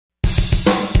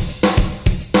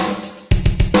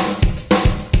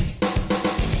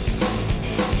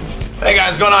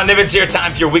going on? Nivens here.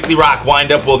 Time for your weekly rock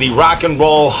windup. Well, the Rock and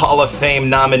Roll Hall of Fame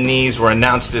nominees were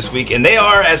announced this week, and they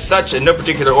are, as such, in no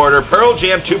particular order: Pearl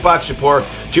Jam, Tupac Shakur,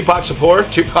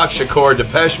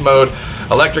 Depeche Mode,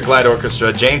 Electric Light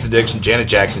Orchestra, Jane's Addiction, Janet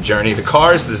Jackson, Journey, The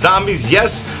Cars, The Zombies,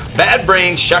 Yes, Bad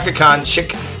Brains, Chaka Khan,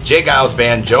 Chic, Jay Giles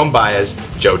Band, Joan Baez,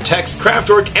 Joe Tex,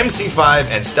 Kraftwerk, MC5,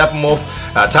 and Steppenwolf.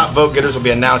 Top vote getters will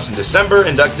be announced in December,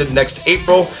 inducted next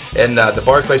April in the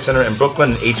Barclays Center in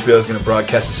Brooklyn, and HBO is going to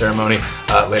broadcast the ceremony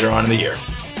later on in the year.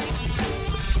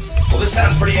 Well, this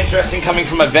sounds pretty interesting coming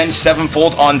from Avenged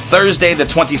Sevenfold. On Thursday, the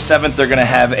 27th, they're going to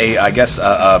have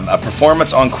a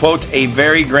performance on, quote, a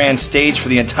very grand stage for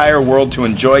the entire world to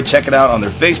enjoy. Check it out on their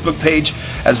Facebook page,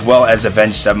 as well as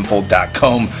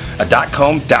AvengedSevenfold.com,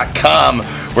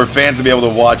 where fans will be able to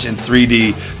watch in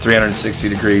 3D, 360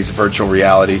 degrees virtual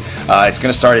reality. It's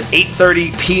going to start at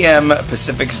 8:30 p.m.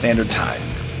 Pacific Standard Time.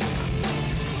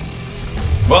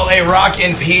 Well, a rock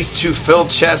in peace to Phil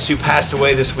Chess, who passed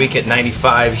away this week at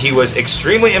 95. He was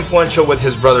extremely influential with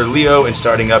his brother Leo in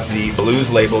starting up the blues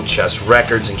label Chess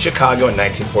Records in Chicago in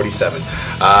 1947.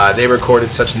 They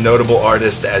recorded such notable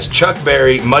artists as Chuck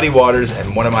Berry, Muddy Waters,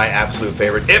 and one of my absolute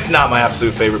favorite, if not my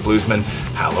absolute favorite bluesman,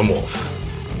 Howlin' Wolf.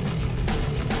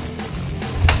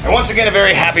 And once again, a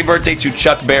very happy birthday to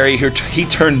Chuck Berry. He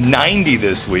turned 90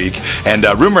 this week, and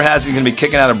rumor has he's going to be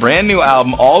kicking out a brand new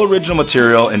album, all original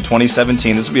material, in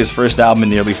 2017. This will be his first album in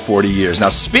nearly 40 years. Now,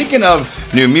 speaking of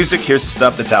new music, here's the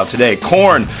stuff that's out today.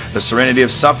 Korn, The Serenity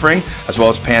of Suffering, as well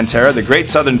as Pantera, the Great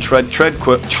Southern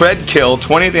Treadkill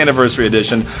 20th Anniversary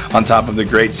Edition, on top of the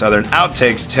Great Southern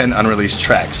Outtakes, 10 unreleased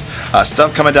tracks.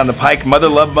 Stuff coming down the pike. Mother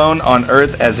Love Bone, On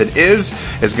Earth As It Is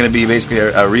going to be basically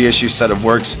a reissue set of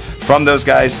works from those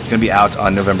guys. It's going to be out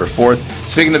on November 4th.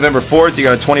 Speaking of November 4th, you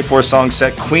got a 24-song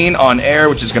set, Queen on Air,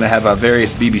 which is going to have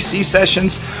various BBC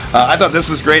sessions. I thought this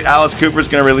was great. Alice Cooper is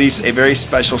going to release a very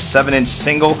special 7-inch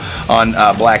single on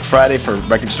Black Friday, for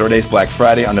Record Store Days Black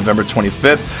Friday on November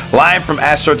 25th. Live from the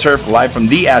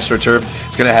AstroTurf.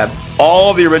 It's going to have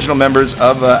all the original members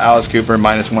of Alice Cooper,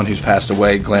 minus one who's passed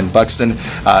away, Glenn Buxton.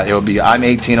 It will be I'm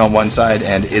 18 on one side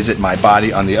and Is It My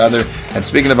Body on the other. And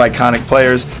speaking of iconic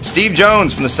players, Steve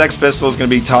Jones from the Sex Pistols is going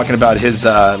to be talking about his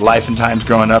life and times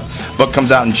growing up. Book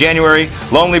comes out in January.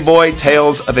 Lonely Boy,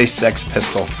 Tales of a Sex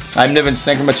Pistol. I'm Nivens.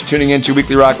 Thank you very much for tuning in to your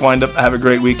Weekly Rock Windup. Have a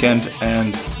great weekend,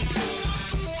 and